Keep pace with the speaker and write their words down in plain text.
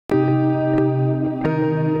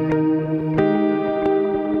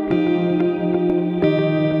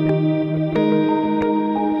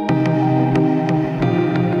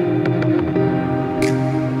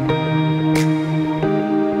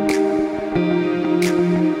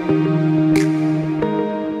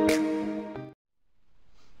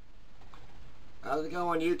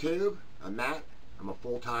YouTube. I'm Matt. I'm a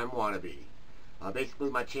full-time wannabe. Basically,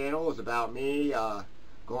 my channel is about me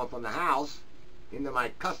going from the house into my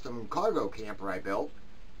custom cargo camper I built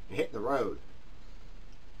and hitting the road.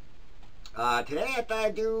 Today I thought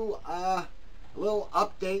I'd do a little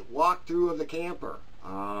update walkthrough of the camper.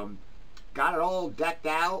 Got it all decked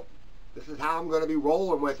out. This is how I'm going to be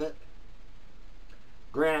rolling with it.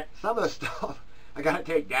 Granted, some of the stuff I got to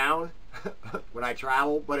take down when I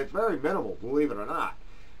travel, but it's very minimal, believe it or not.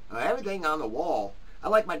 Everything on the wall, I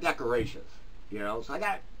like my decorations, you know, so I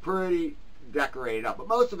got it pretty decorated up, but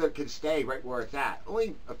most of it can stay right where it's at.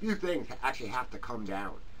 Only a few things actually have to come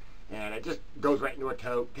down, and it just goes right into a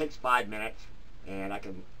tote. Takes 5 minutes, and I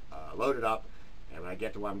can load it up, and when I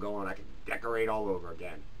get to where I'm going, I can decorate all over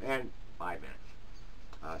again in 5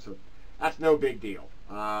 minutes. So that's no big deal.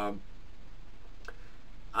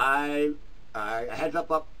 Heads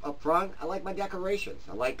up front, I like my decorations.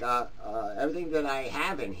 I like everything that I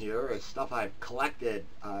have in here is stuff I've collected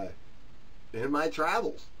in my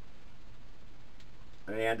travels,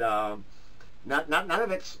 and none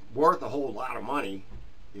of it's worth a whole lot of money,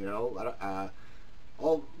 you know.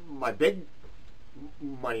 All my big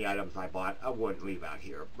money items I bought, I wouldn't leave out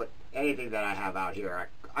here, but anything that I have out here,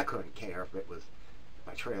 I couldn't care if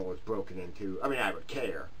my trailer was broken into. I mean, I would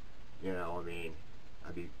care, you know. I mean,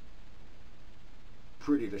 I'd be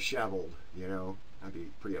pretty disheveled, you know. I'd be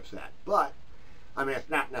pretty upset. But I mean, it's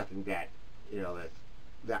not nothing that, you know, that's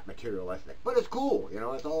that materialistic, but it's cool, you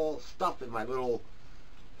know. It's all stuff in my little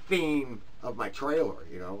theme of my trailer,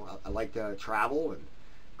 you know. I like to travel and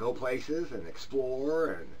go places and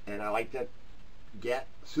explore, and I like to get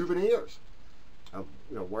souvenirs of,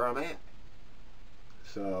 you know, where I'm at.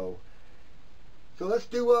 So let's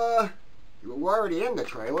do we're already in the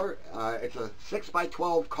trailer. It's a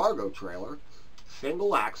 6x12 cargo trailer,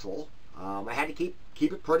 single axle. I had to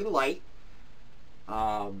keep it pretty light,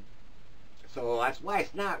 so that's why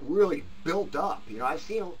it's not really built up. You know, I've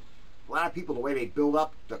seen a lot of people, the way they build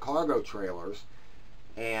up the cargo trailers,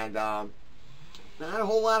 and not a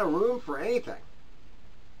whole lot of room for anything.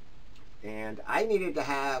 And I needed to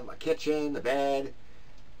have a kitchen, a bed,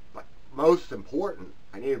 but most important,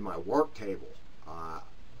 I needed my work table.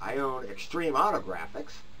 I own Extreme Auto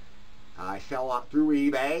Graphics. I sell out through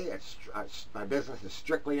eBay. My business is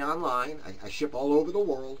strictly online. I ship all over the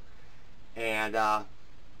world, and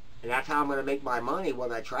that's how I'm going to make my money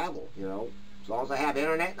when I travel. You know, as long as I have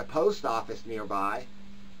internet and a post office nearby,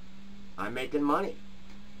 I'm making money.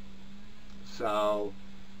 So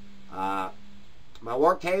my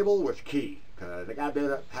work table was key, because I got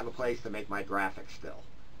to have a place to make my graphics still.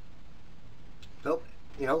 So,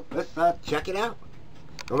 you know, let's check it out.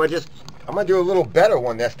 I'm gonna do a little better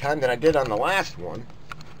one this time than I did on the last one.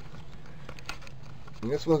 And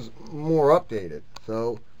this one's more updated.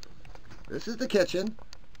 So this is the kitchen.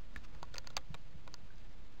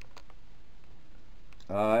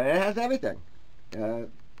 It has everything. It's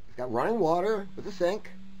got running water with a sink.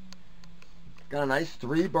 It's got a nice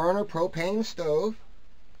 3-burner propane stove.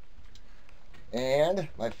 And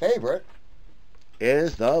my favorite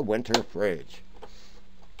is the winter fridge.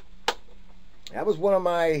 That was one of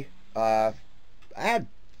my, I had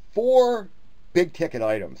 4 big ticket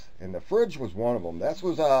items, and the fridge was one of them. This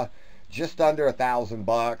was just under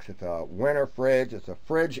 $1,000. It's a winter fridge. It's a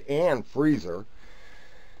fridge and freezer.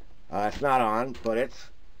 It's not on, but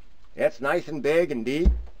it's nice and big and deep.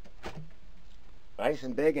 Nice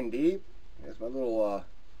and big and deep. There's my little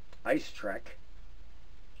ice trick.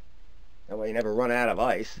 That way you never run out of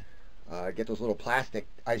ice. Get those little plastic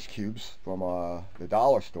ice cubes from the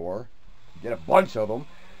dollar store. Get a bunch of them,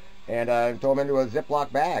 and throw them into a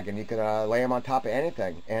Ziploc bag, and you can lay them on top of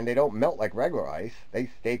anything, and they don't melt like regular ice. They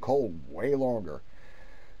stay cold way longer.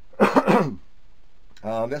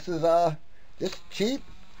 This is just cheap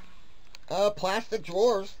plastic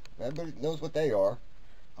drawers. Everybody knows what they are,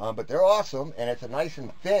 but they're awesome, and it's a nice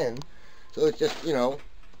and thin, so it's just, you know,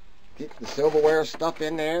 keep the silverware stuff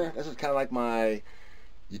in there. This is kind of like my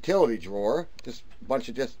utility drawer, just a bunch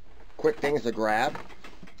of just quick things to grab.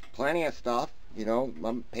 Plenty of stuff, you know,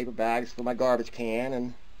 my paper bags for my garbage can,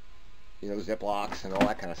 and, you know, Ziplocs and all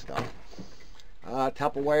that kind of stuff.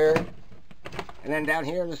 Tupperware, and then down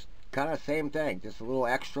here, just kind of the same thing, just a little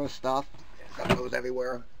extra stuff. Stuff goes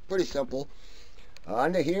everywhere. Pretty simple.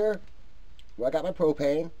 Under here, where I got my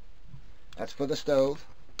propane, that's for the stove.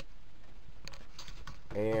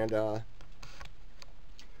 And I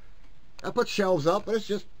put shelves up, but it's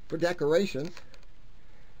just for decorations.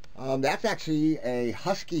 That's actually a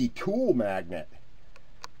Husky tool magnet.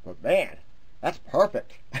 But man, that's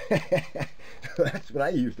perfect. That's what I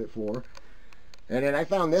used it for. And then I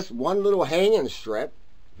found this one little hanging strip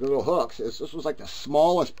the little hooks. This was like the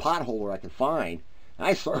smallest pot holder I could find. And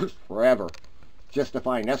I searched forever just to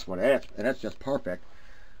find this one, and it's just perfect.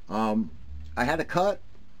 I had to cut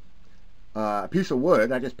a piece of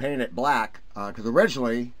wood. I just painted it black because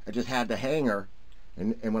originally I just had the hanger,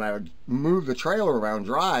 and when I would move the trailer around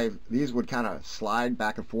drive, these would kind of slide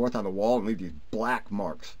back and forth on the wall and leave these black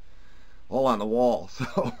marks all on the wall.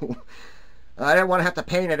 So I didn't want to have to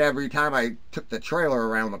paint it every time I took the trailer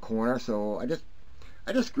around the corner, so I just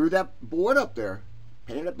screwed that board up there,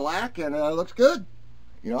 painted it black, and it looks good.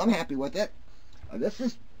 You know, I'm happy with it. This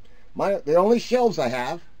is the only shelves I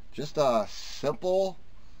have. Just a simple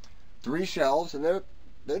 3 shelves, and they're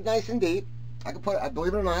nice and deep. I can put,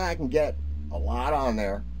 believe it or not, I can get a lot on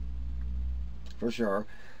there for sure.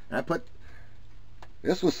 And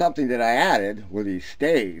this was something that I added with these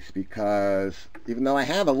stays, because even though I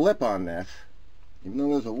have a lip on this, even though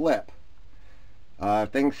there's a lip,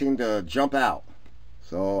 things seem to jump out.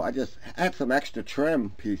 So I just add some extra trim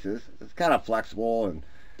pieces. It's kind of flexible, and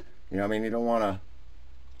you know, I mean, you don't want to,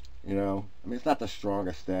 you know, I mean, it's not the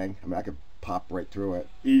strongest thing. I mean, I could pop right through it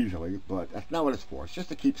easily, but that's not what it's for. It's just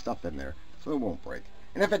to keep stuff in there so it won't break.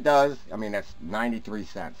 And if it does, I mean, that's 93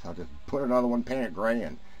 cents. I'll just put another one, paint it gray,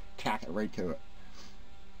 and tack it right to it.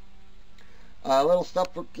 Little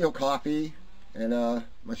stuff for, you know, coffee and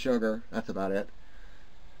my sugar. That's about it.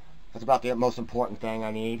 That's about the most important thing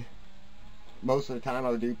I need. Most of the time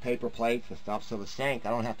I would do paper plates and stuff, so the sink I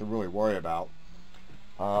don't have to really worry about.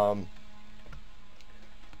 You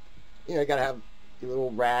know, you gotta have your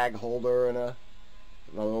little rag holder and a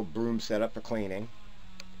little broom set up for cleaning.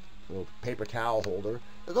 A little paper towel holder.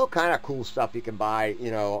 There's all kind of cool stuff you can buy,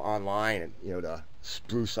 you know, online, and you know, to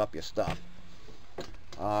spruce up your stuff.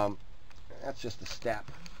 That's just a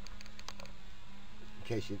step, in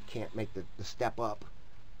case you can't make the step up.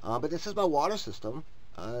 But this is my water system.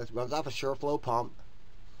 It runs off a SureFlow pump.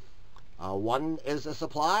 One is the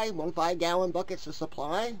supply, 1 5-gallon bucket's the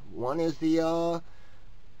supply. One is the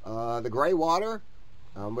gray water,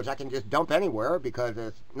 which I can just dump anywhere because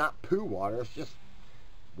it's not poo water. It's just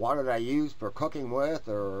water that I use for cooking with,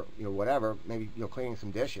 or you know, whatever. Maybe, you know, cleaning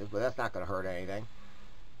some dishes, but that's not going to hurt anything.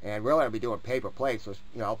 And really, I'll be doing paper plates, so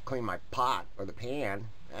you know, I'll clean my pot or the pan.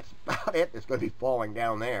 That's about it. It's going to be falling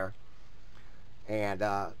down there. And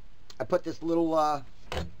I put this little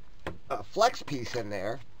flex piece in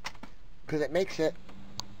there because it makes it,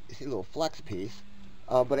 you see, a little flex piece,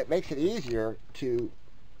 but it makes it easier to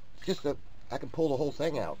I can pull the whole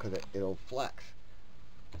thing out because it'll flex.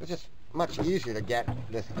 It's just much easier to get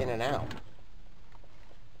this in and out.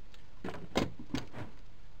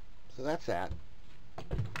 So that's that.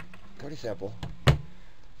 Pretty simple.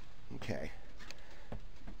 Okay.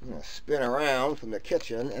 I'm going to spin around from the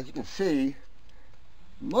kitchen. As you can see,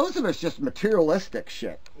 most of it's just materialistic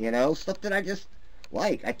shit, you know, stuff that I just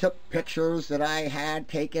like. I took pictures that I had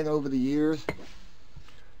taken over the years,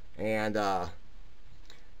 and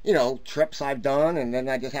you know, trips I've done, and then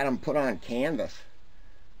I just had them put on canvas.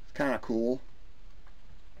 It's kind of cool.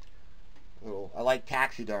 I like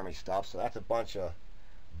taxidermy stuff, so that's a bunch of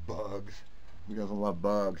bugs. Who doesn't love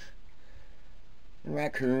bugs? And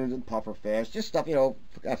raccoons and pufferfish, just stuff, you know.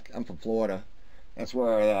 I'm from Florida. That's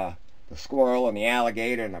where the squirrel and the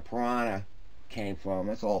alligator and the piranha came from.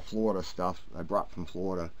 That's all Florida stuff I brought from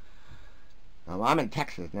Florida. I'm in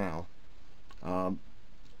Texas now.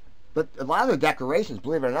 But a lot of the decorations,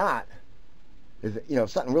 believe it or not, is, you know,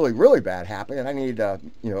 something really, really bad happened, and I need to,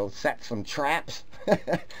 you know, set some traps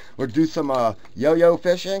or do some yo-yo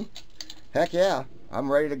fishing. Heck yeah, I'm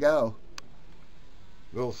ready to go.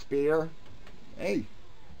 Little spear. Hey,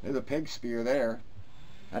 there's a pig spear there.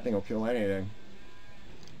 That thing will kill anything.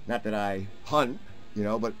 Not that I hunt, you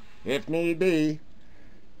know, but if need be,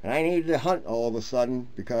 and I need to hunt all of a sudden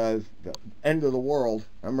because the end of the world,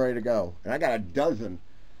 I'm ready to go. And I got a dozen.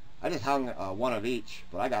 I just hung one of each,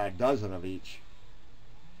 but I got a dozen of each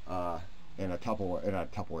in a Tupperware,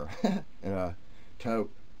 in a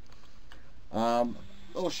tote.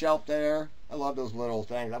 Little shelf there. I love those little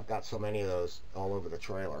things. I've got so many of those all over the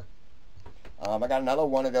trailer. I got another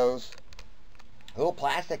one of those little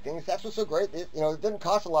plastic things. That's what's so great. You know, it didn't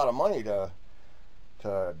cost a lot of money to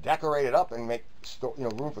decorate it up and make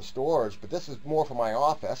room for storage. But this is more for my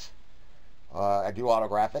office. I do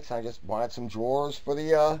autographics. I just wanted some drawers for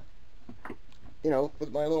the for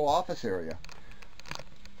my little office area.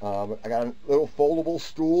 I got a little foldable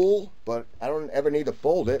stool, but I don't ever need to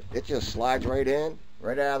fold it. It just slides right in,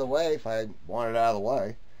 right out of the way if I want it out of the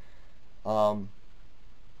way.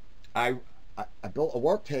 I built a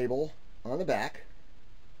work table on the back,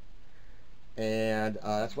 and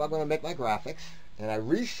that's where I'm going to make my graphics. And I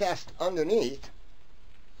recessed underneath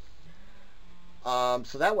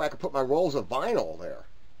So that way I can put my rolls of vinyl there.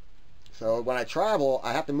 So when I travel,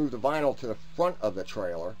 I have to move the vinyl to the front of the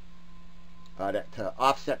trailer to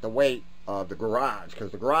offset the weight of the garage,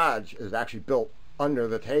 because the garage is actually built under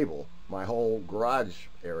the table, my whole garage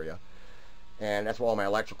area. And that's where all my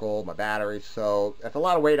electrical, my batteries, so that's a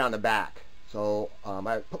lot of weight on the back. So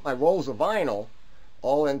I put my rolls of vinyl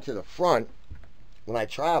all into the front. When I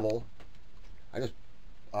travel, I just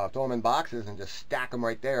throw them in boxes and just stack them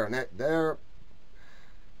right there. And they're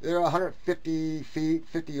 150 feet,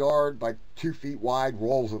 50 yard by 2 feet wide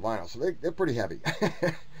rolls of vinyl. So they're pretty heavy.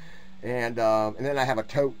 And then I have a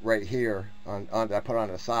tote right here that I put on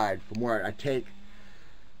the side from where I take.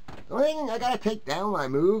 The only thing I gotta take down when I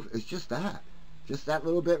move is just that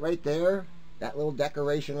little bit right there, that little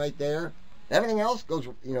decoration right there. Everything else goes,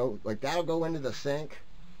 you know, like that'll go into the sink.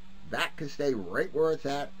 That can stay right where it's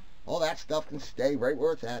at. All that stuff can stay right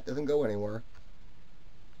where it's at. Doesn't go anywhere.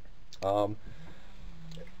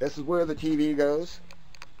 This is where the TV goes.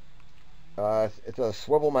 It's a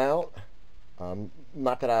swivel mount.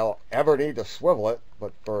 Not that I'll ever need to swivel it,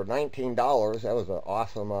 but for $19, that was an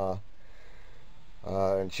awesome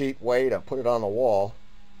and cheap way to put it on the wall.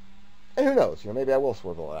 And who knows, you know, maybe I will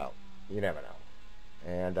swivel it out. You never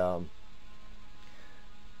know. And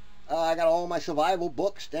I got all my survival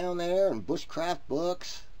books down there, and bushcraft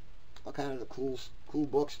books, all kinds of cool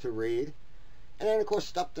books to read. And then of course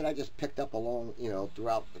stuff that I just picked up along, you know,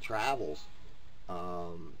 throughout the travels.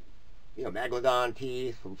 You know, megalodon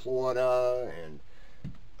teeth from Florida, and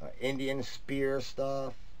Indian spear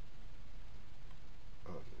stuff. I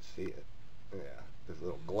don't know if you can see it. Yeah, there's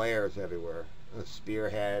little glares everywhere.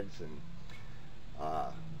 Spearheads and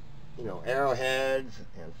you know, arrowheads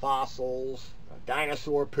and fossils,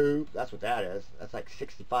 dinosaur poop. That's what that is. That's like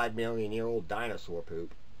 65 million year old dinosaur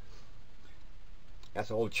poop. That's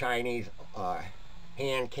old Chinese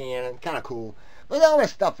hand cannon. Kind of cool. But all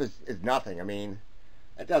this stuff is nothing. I mean,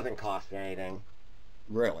 it doesn't cost anything,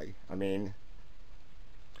 really. I mean,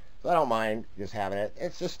 so I don't mind just having it.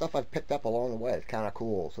 It's just stuff I've picked up along the way. It's kind of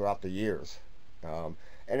cool throughout the years. And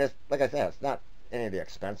it's, like I said, it's not any of the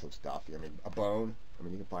expensive stuff. I mean, a bone, I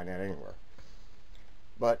mean, you can find that anywhere.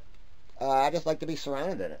 But I just like to be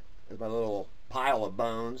surrounded in it. There's my little pile of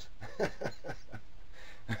bones.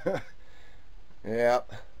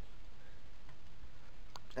 Yep.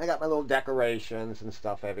 I got my little decorations and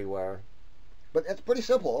stuff everywhere. But it's pretty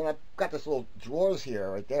simple. And I've got this little drawers here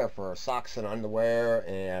right there for socks and underwear,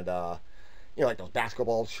 and you know, like those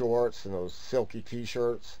basketball shorts and those silky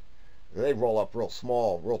t-shirts. They roll up real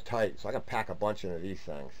small, real tight, so I can pack a bunch into these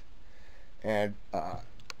things. And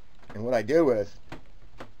what I do is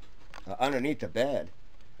underneath the bed,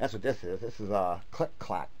 that's what this is. This is a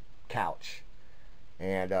click-clack couch,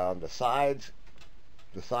 and the sides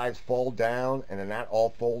fold down, and then that all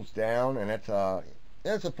folds down, and it's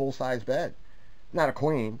a full-size bed. Not a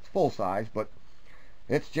queen, it's full-size, but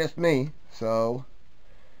it's just me, so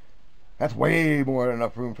that's way more than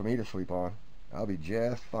enough room for me to sleep on. I'll be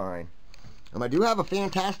just fine. I do have a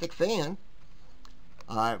fantastic fan.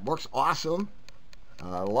 It works awesome.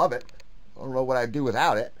 I love it. I don't know what I'd do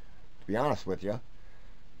without it, to be honest with you.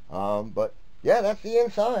 But yeah, that's the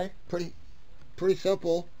inside. Pretty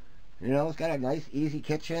simple. You know, it's got a nice, easy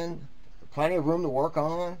kitchen. Plenty of room to work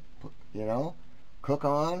on. You know, cook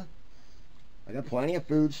on. I got plenty of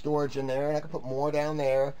food storage in there, and I can put more down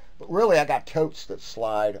there. But really, I got totes that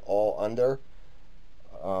slide all under.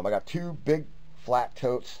 I got 2 big flat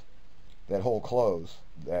totes that hold clothes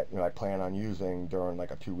that, you know, I plan on using during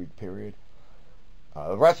like a 2-week period.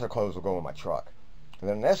 The rest of the clothes will go in my truck. And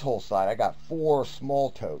then this whole side, I got 4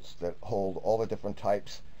 small totes that hold all the different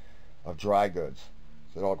types of dry goods.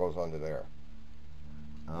 So it all goes under there.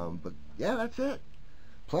 But yeah, that's it.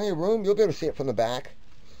 Plenty of room. You'll be able to see it from the back.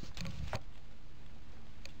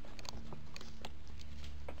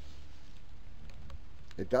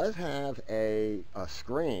 It does have a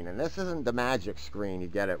screen, and this isn't the magic screen you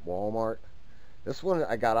get at Walmart. This one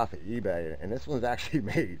I got off of eBay, and this one's actually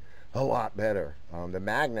made a lot better. The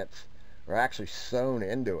magnets are actually sewn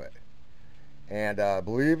into it. And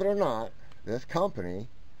believe it or not, this company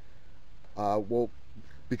will,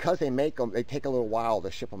 because they make them, they take a little while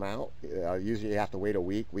to ship them out. Usually you have to wait a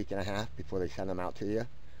week and a half before they send them out to you.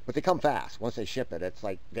 But they come fast. Once they ship it, it's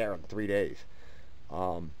like there in 3 days.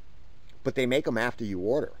 But they make them after you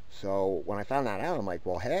order. So when I found that out, I'm like,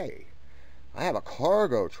 well, hey, I have a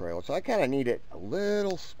cargo trailer, so I kind of need it a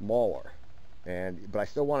little smaller, but I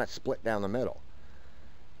still want it split down the middle.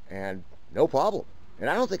 And no problem.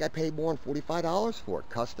 And I don't think I paid more than $45 for it,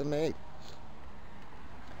 custom made.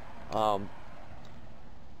 Got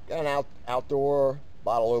an outdoor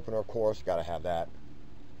bottle opener, of course, got to have that.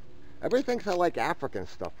 Everybody thinks I like African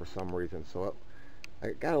stuff for some reason, so I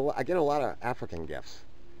get a lot of African gifts.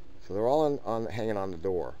 So they're all hanging on the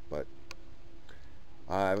door. But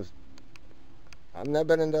I've never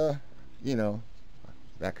been into, you know,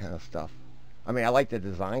 that kind of stuff. I mean, I like the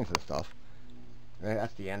designs and stuff. And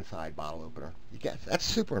that's the inside bottle opener. That's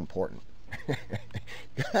super important. You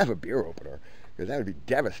gotta have a beer opener, because that would be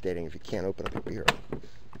devastating if you can't open up a beer.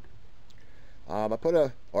 I put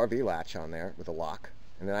a RV latch on there with a lock,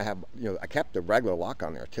 and then I have, you know, I kept the regular lock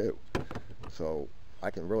on there too, so I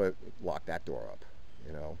can really lock that door up,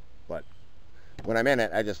 you know. But when I'm in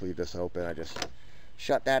it, I just leave this open. I just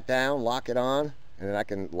shut that down, lock it on, and then I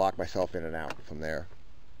can lock myself in and out from there.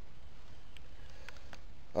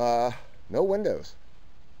 No windows.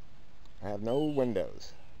 I have no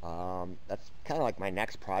windows. That's kind of like my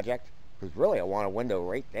next project, because really I want a window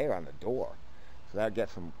right there on the door, so that'll get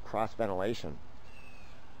some cross ventilation.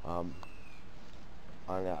 I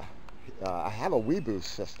have a WeBoost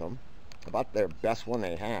system, about their best one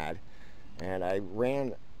they had, and I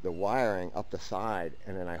ran the wiring up the side,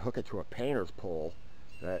 and then I hook it to a painter's pole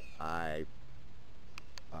that I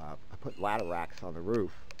put ladder racks on the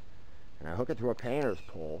roof, and I hook it to a painter's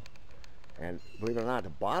pole. And believe it or not, the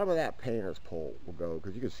bottom of that painter's pole will go,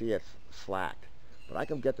 because you can see it's slacked, but I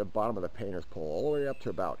can get the bottom of the painter's pole all the way up to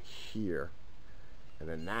about here, and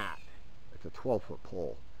then it's a 12-foot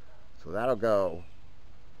pole, so that'll go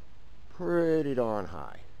pretty darn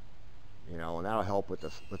high, you know, and that'll help with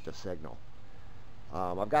the signal.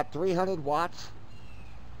 I've got 300 watts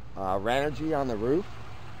Renogy on the roof.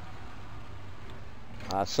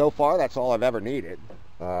 So far, that's all I've ever needed.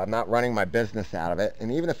 I'm not running my business out of it,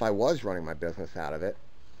 and even if I was running my business out of it,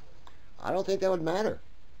 I don't think that would matter.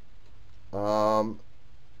 I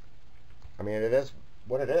mean, it is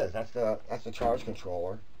what it is. That's the charge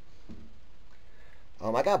controller.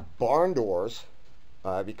 I got barn doors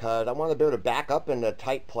because I want to be able to back up into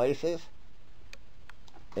tight places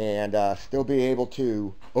and still be able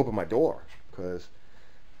to open my door, because,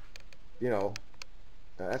 you know,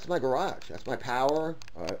 that's my garage. That's my power.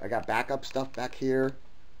 I got backup stuff back here.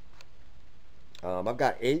 I've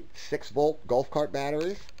got 8 6-volt golf cart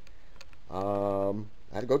batteries. I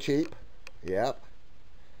had to go cheap. Yep.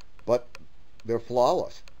 But they're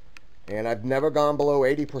flawless. And I've never gone below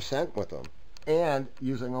 80% with them. And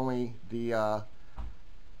using only the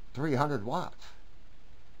 300 watts.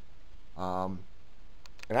 And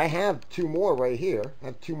I have 2 more right here. I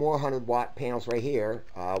have 2 more 100-watt panels right here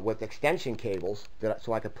with extension cables,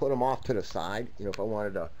 so I could put them off to the side. You know, if I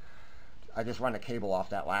wanted to, I just run the cable off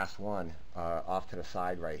that last one off to the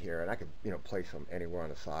side right here, and I could, you know, place them anywhere on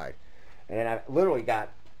the side. And then I literally got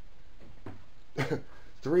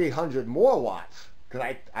 300 more watts,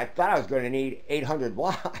 because I thought I was going to need 800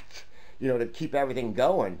 watts, you know, to keep everything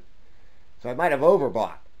going. So I might have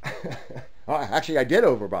overbought. Actually, I did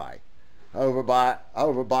overbuy. I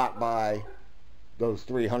overbought by those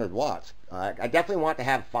 300 watts. I definitely want to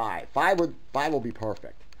have 5. 5 will be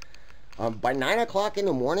perfect. By 9 o'clock in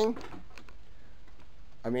the morning,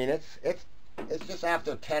 I mean, it's just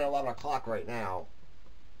after 10, 11 o'clock right now,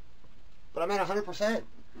 but I'm at 100%.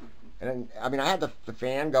 And I mean, I had the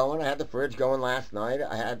fan going. I had the fridge going last night.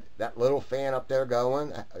 I had that little fan up there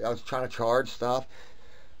going. I was trying to charge stuff.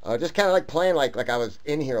 Just kind of like playing like I was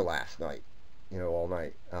in here last night, you know, all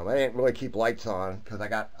night. I didn't really keep lights on, because I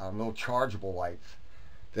got little chargeable lights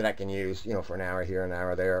that I can use, you know, for an hour here, an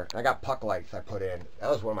hour there. I got puck lights I put in. That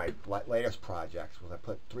was one of my latest projects, was I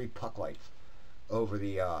put 3 puck lights over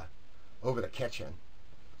the kitchen.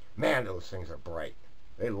 Man, those things are bright.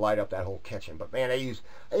 They light up that whole kitchen. But man, they use,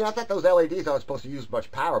 you know, I thought those LEDs aren't supposed to use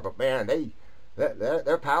much power, but man,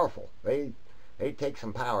 they're powerful. They take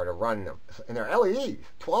some power to run them. And they're LEDs,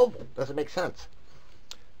 12 doesn't make sense.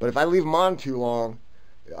 But if I leave them on too long,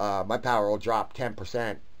 my power will drop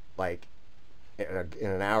 10%, like in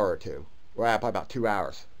an hour or two. Well, probably about 2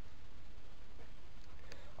 hours.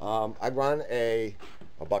 I run a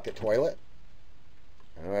bucket toilet.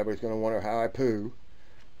 I know everybody's going to wonder how I poo.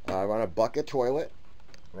 I run a bucket toilet.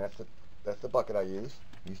 That's the bucket I use.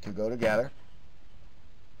 These two go together.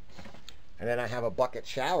 And then I have a bucket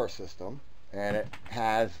shower system, and it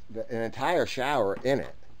has an entire shower in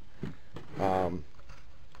it. Let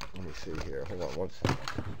me see here. Hold on one second.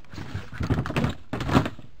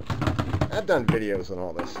 I've done videos on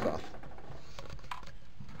all this stuff.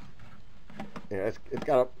 You know, it's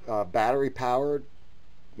got a battery powered.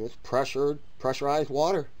 It's pressurized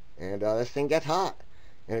water, and this thing gets hot,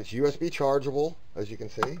 and it's USB chargeable, as you can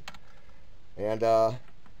see, and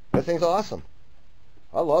this thing's awesome.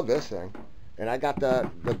 I love this thing. And I got the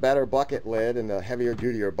better bucket lid and the heavier,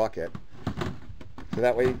 dutier bucket So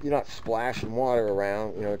that way you're not splashing water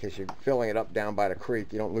around, you know, in case you're filling it up down by the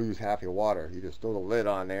creek. You don't lose half your water. You just throw the lid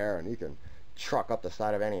on there and you can truck up the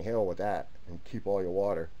side of any hill with that and keep all your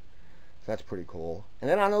water. So that's pretty cool. And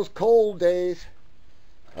then on those cold days,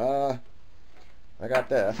 I got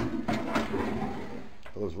this.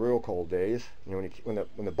 For those real cold days, you know,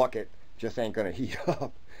 when the bucket just ain't gonna heat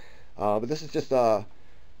up. But this is just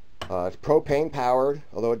it's propane powered,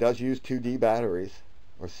 although it does use 2D batteries.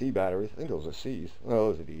 Or C batteries. I think those are C's.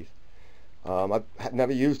 No, those are D's. I've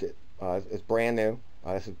never used it. It's brand new.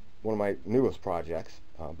 This is one of my newest projects.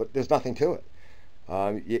 But there's nothing to it.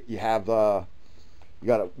 You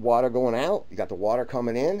got water going out, you got the water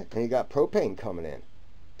coming in, and you got propane coming in.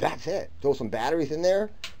 That's it. Throw some batteries in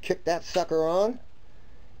there, kick that sucker on,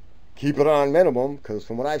 keep it on minimum, because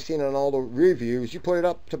from what I've seen on all the reviews, you put it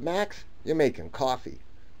up to max, you're making coffee.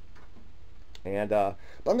 And but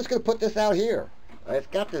I'm just going to put this out here. It's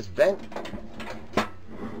got this vent.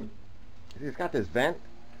 It's got this vent.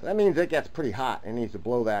 So that means it gets pretty hot and needs to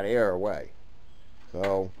blow that air away.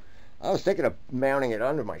 So I was thinking of mounting it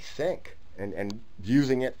under my sink and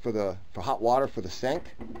using it for hot water for the sink,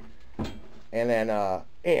 and then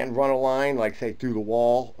and run a line, like say through the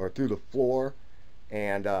wall or through the floor,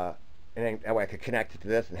 and then that way I could connect it to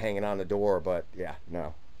this and hang it on the door. But yeah,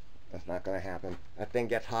 no, that's not going to happen. That thing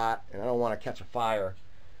gets hot, and I don't want to catch a fire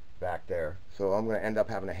back there, so I'm going to end up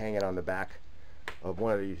having to hang it on the back of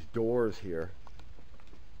one of these doors here.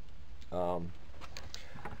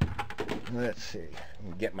 Let's see,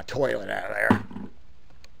 get my toilet out of there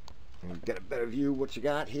and get a better view of what you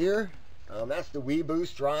got here. That's the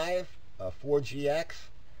WeBoost Drive 4GX.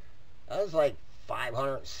 That was like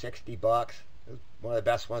 $560 bucks. It was one of the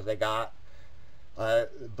best ones they got.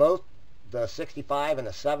 Both the 65 and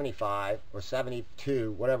the 75 or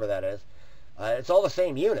 72, whatever that is, it's all the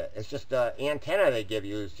same unit. It's just the antenna they give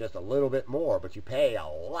you is just a little bit more, but you pay a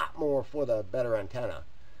lot more for the better antenna.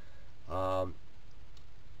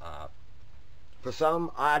 For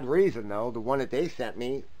some odd reason, though, the one that they sent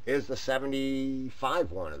me is the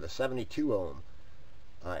 75 one, or the 72 ohm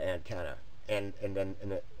antenna, and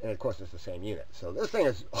of course it's the same unit. So this thing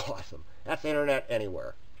is awesome. That's internet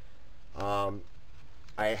anywhere. I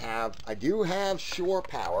do have shore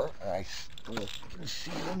power. I can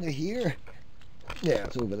see it under here. Yeah,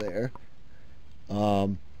 it's over there.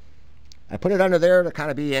 I put it under there to kind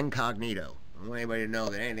of be incognito. I don't want anybody to know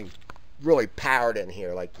that anything's really powered in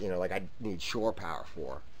here, like, you know, like I need shore power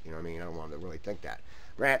for. You know what I mean? I don't want them to really think that.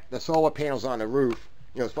 But the solar panels on the roof,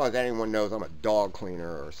 you know, as far as anyone knows, I'm a dog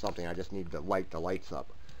cleaner or something. I just need to light the lights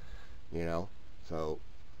up, you know. So,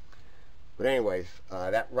 but anyways,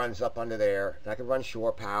 that runs up under there. And I can run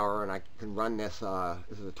shore power, and I can run this.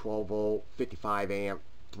 This is a 12 volt, 55 amp,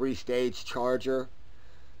 3-stage charger.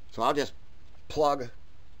 So I'll just plug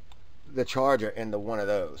the charger into one of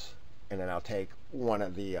those, and then I'll take one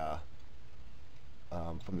of the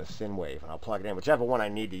from the Synwave, and I'll plug it in, whichever one I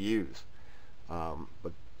need to use.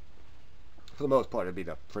 But for the most part, it'll be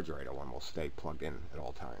the refrigerator one. Will stay plugged in at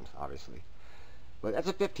all times, obviously. But that's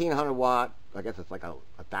a 1500 watt. I guess it's like a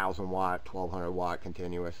 1000 watt, 1200 watt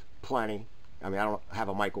continuous. Plenty. I mean, I don't have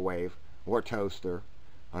a microwave or toaster.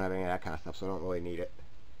 I don't have any of that kind of stuff, so I don't really need it.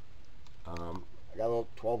 I got a little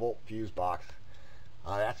 12 volt fuse box.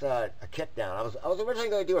 That's a kick down. I was originally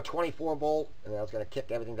going to do a 24 volt, and I was going to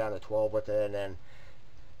kick everything down to 12 with it, and then,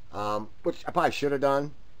 which I probably should have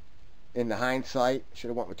done. In the hindsight, should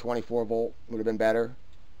have went with 24 volt. Would have been better.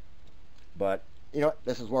 But you know what?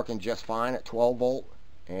 This is working just fine at 12 volt.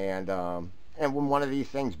 And when one of these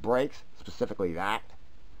things breaks, specifically that,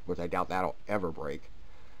 which I doubt that'll ever break,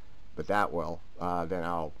 but that will, then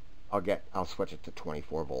I'll switch it to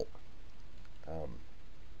 24 volt.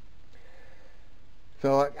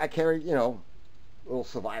 So I carry, you know, little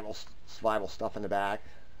survival stuff in the back,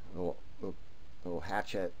 little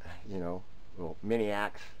hatchet, you know, little mini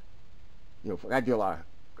axe. You know, I do a lot of,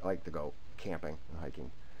 I like to go camping and hiking.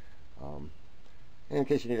 And in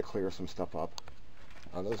case you need to clear some stuff up.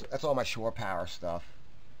 That's all my shore power stuff.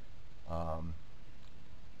 I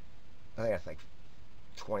think that's like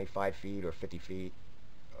 25 feet or 50 feet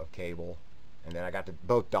of cable. And then I got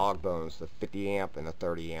both dog bones, the 50 amp and the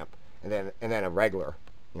 30 amp. And then a regular,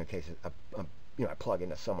 in case I plug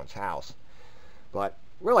into someone's house. But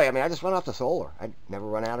really, I mean, I just run off the solar. I never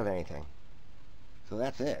run out of anything. So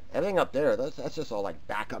that's it. Everything up there, that's just all like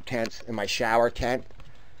backup tents. And my shower tent,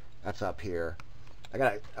 that's up here. I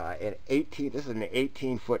got an 18. This is an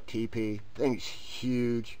 18-foot teepee. Thing's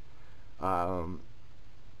huge. You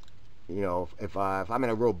know, if I'm in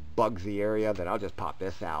a real bugsy area, then I'll just pop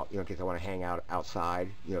this out. You know, in case I want to hang out outside.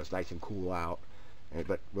 You know, it's nice and cool out.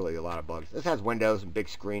 But really a lot of bugs. This has windows and big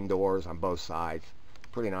screen doors on both sides.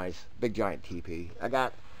 pretty nice. Big giant teepee. I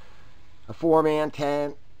got a 4-man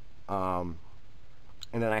tent, and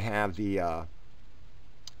then I have the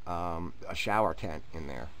a shower tent in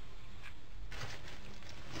there.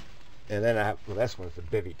 And then I have, well, this one's the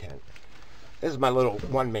bivvy tent. This is my little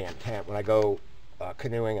 1-man tent. When I go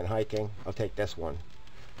canoeing and hiking, I'll take this one.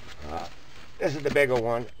 This is the bigger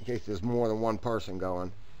one, in case there's more than one person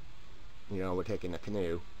going. You know, we're taking the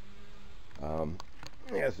canoe.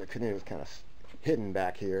 Yes, the canoe is kind of hidden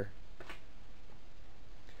back here.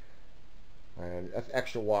 And that's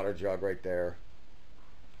extra water jug right there.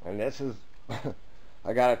 And this is,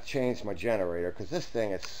 I gotta change my generator because this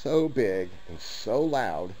thing is so big and so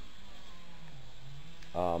loud.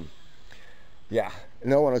 Yeah,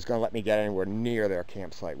 no one is going to let me get anywhere near their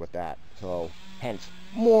campsite with that. So, hence,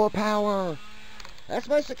 more power. That's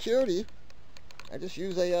my security. I just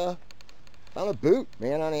use a, found a boot,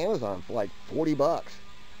 man, on Amazon for like 40 bucks.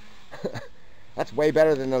 That's way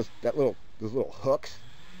better than those little hooks.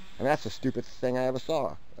 I mean, that's the stupidest thing I ever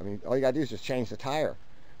saw. I mean, all you got to do is just change the tire.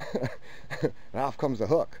 And off comes the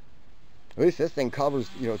hook. At least this thing covers,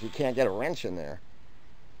 you know, if you can't get a wrench in there.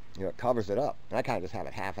 You know, it covers it up. And I kind of just have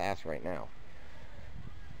it half-assed right now.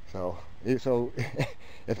 So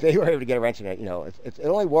if they were able to get a wrench in it, you know, it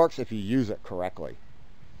only works if you use it correctly.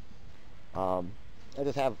 I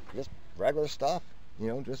just have just regular stuff, you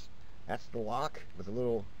know, just that's the lock with a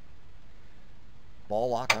little ball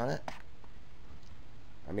lock on it.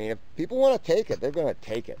 I mean, if people want to take it, they're going to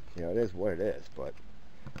take it. You know, it is what it is. But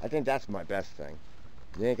I think that's my best thing.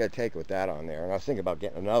 You ain't going to take it with that on there. And I was thinking about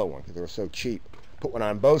getting another one because they were so cheap. Put one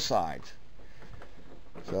on both sides.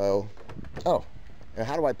 So, oh, and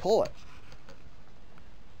how do I pull it?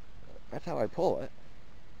 That's how I pull it.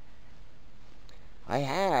 I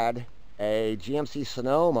had a GMC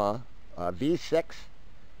Sonoma V6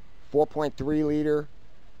 4.3 liter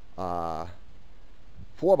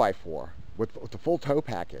 4x4 with the full tow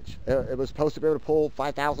package. It was supposed to be able to pull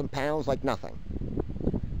 5,000 pounds like nothing.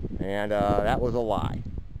 And that was a lie.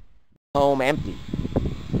 Home empty.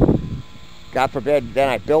 God forbid, then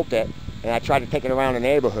I built it, and I tried to take it around the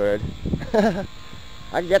neighborhood.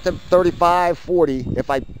 I could get to 35, 40 if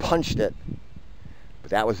I punched it.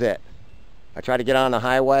 But that was it. I tried to get on the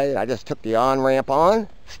highway. I just took the on-ramp on,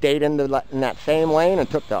 stayed in that same lane, and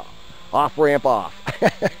took the off-ramp off.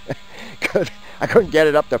 Because I couldn't get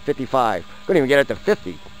it up to 55. Couldn't even get it to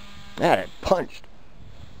 50. I had it punched.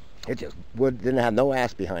 It just didn't have no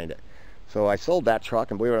ass behind it. So I sold that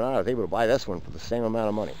truck, and believe it or not, I was able to buy this one for the same amount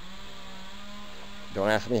of money. Don't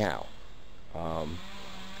ask me how.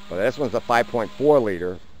 But this one's a 5.4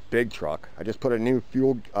 liter big truck. I just put a new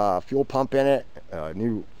fuel pump in it, a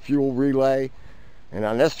new fuel relay. And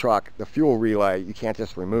on this truck, the fuel relay, you can't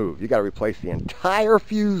just remove. You got to replace the entire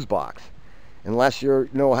fuse box. Unless you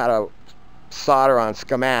know how to solder on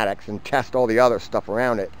schematics and test all the other stuff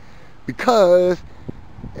around it. Because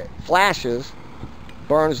it flashes,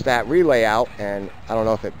 burns that relay out, and I don't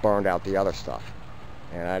know if it burned out the other stuff.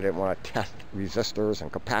 And I didn't want to test resistors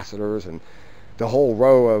and capacitors and the whole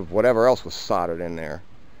row of whatever else was soldered in there.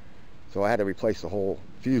 So I had to replace the whole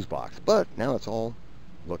fuse box. But now it's all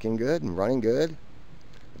looking good and running good.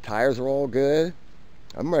 The tires are all good.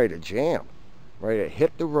 I'm ready to jam. Ready to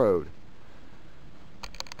hit the road.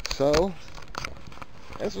 So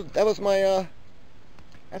that was my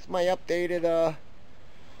that's my updated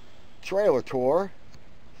trailer tour.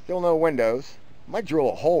 Still no windows. Might drill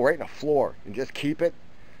a hole right in the floor and just keep it.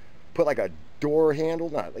 Put like a door handle,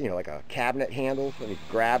 not, you know, like a cabinet handle, so you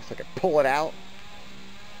grab so I can pull it out.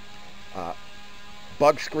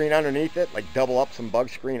 Bug screen underneath it, like double up some bug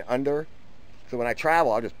screen under. So when I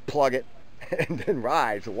travel, I'll just plug it and then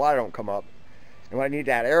ride so water don't come up. And when I need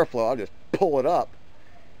that airflow, I'll just pull it up.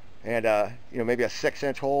 And, you know, maybe a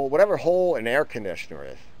 6-inch hole, whatever hole an air conditioner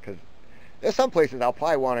is. Because there's some places I'll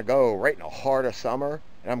probably want to go right in the heart of summer,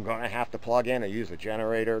 and I'm going to have to plug in and use a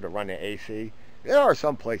generator to run the AC. There are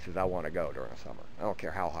some places I want to go during the summer. I don't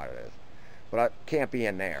care how hot it is. But I can't be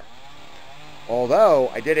in there. Although,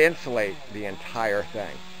 I did insulate the entire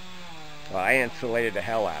thing. I insulated the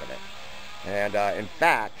hell out of it. And, in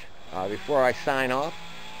fact, before I sign off,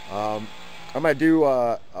 I'm going to do,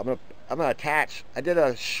 I'm going to attach, I did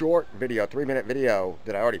a short video, 3-minute video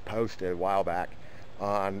that I already posted a while back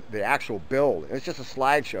on the actual build. It's just a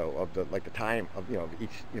slideshow of the time of, you know, each,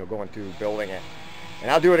 you know, going through building it. And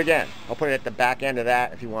I'll do it again. I'll put it at the back end of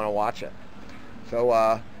that if you want to watch it.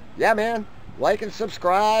 So, yeah, man, like and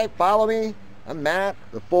subscribe, follow me. I'm Matt,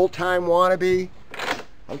 the full-time wannabe.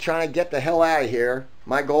 I'm trying to get the hell out of here.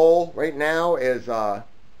 My goal right now is, well,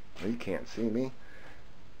 you can't see me.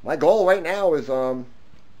 My goal right now is,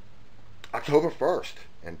 October 1st.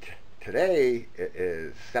 And today it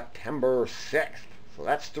is September 6th. So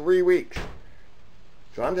that's 3 weeks.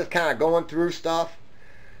 So I'm just kind of going through stuff.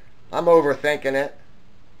 I'm overthinking it.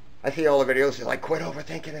 I see all the videos, they're like, quit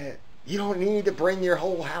overthinking it. You don't need to bring your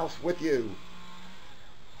whole house with you.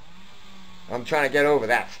 I'm trying to get over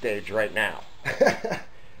that stage right now.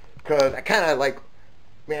 Because I kind of like,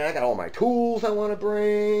 man, I got all my tools I want to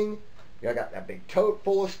bring. You know, I got that big tote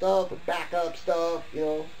full of stuff with backup stuff, you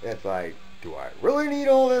know. It's like, do I really need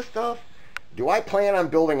all this stuff? Do I plan on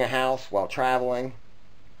building a house while traveling?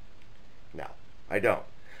 No, I don't.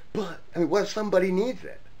 But, I mean, what if somebody needs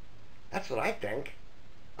it? That's what I think.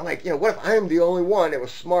 I'm like, you know, what if I'm the only one that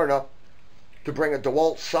was smart enough to bring a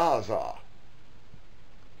DeWalt Sawzall?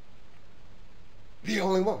 The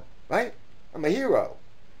only one, right? I'm a hero.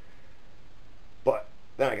 But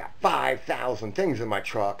then I got 5,000 things in my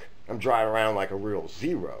truck. I'm driving around like a real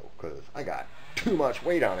zero because I got too much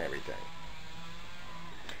weight on everything.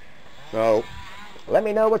 So, let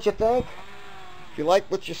me know what you think. If you like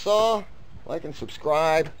what you saw, like and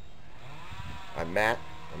subscribe. I'm Matt.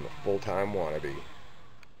 I'm the Full-Time Wannabe.